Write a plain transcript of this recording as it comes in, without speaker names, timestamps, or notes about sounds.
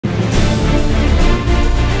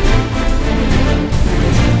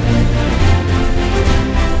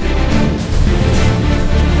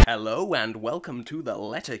and welcome to the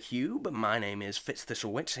Letter Cube. My name is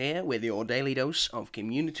Fitzthistlewitz here with your daily dose of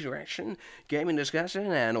community interaction, gaming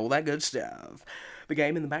discussion, and all that good stuff. The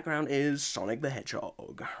game in the background is Sonic the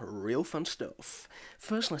Hedgehog. Real fun stuff.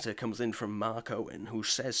 First letter comes in from Mark Owen, who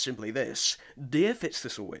says simply this: Dear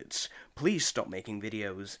Fitzthistlewitz, please stop making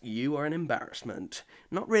videos. You are an embarrassment.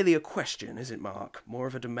 Not really a question, is it, Mark? More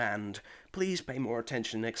of a demand. Please pay more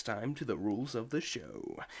attention next time to the rules of the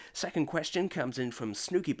show. Second question comes in from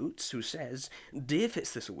Snooky Boots, who says, Dear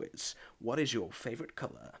Fitzthistlewitz, what is your favourite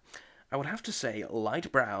colour? I would have to say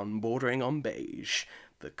light brown bordering on beige.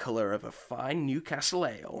 The colour of a fine Newcastle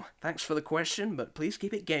ale. Thanks for the question, but please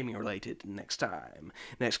keep it gaming related next time.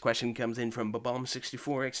 Next question comes in from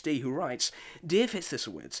Babom64XD, who writes, Dear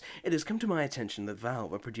Fitzthistlewitz, it has come to my attention that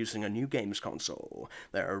Valve are producing a new games console.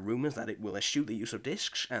 There are rumours that it will eschew the use of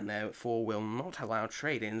discs, and therefore will not allow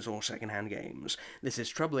trade-ins or second-hand games. This is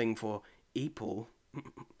troubling for people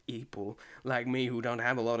like me who don't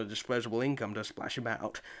have a lot of disposable income to splash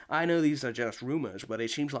about. I know these are just rumours, but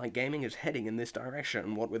it seems like gaming is heading in this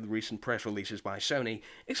direction, what with recent press releases by Sony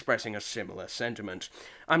expressing a similar sentiment.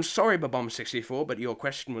 I'm sorry, Babom64, but your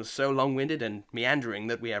question was so long-winded and meandering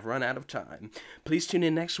that we have run out of time. Please tune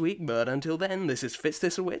in next week, but until then, this is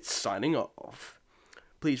Fitzthistlewitz signing off.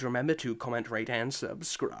 Please remember to comment, rate, and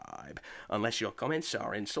subscribe, unless your comments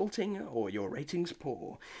are insulting or your ratings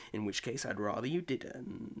poor, in which case I'd rather you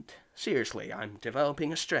didn't. Seriously, I'm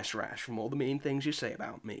developing a stress rash from all the mean things you say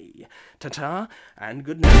about me. Ta-ta, and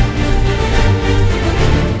good night.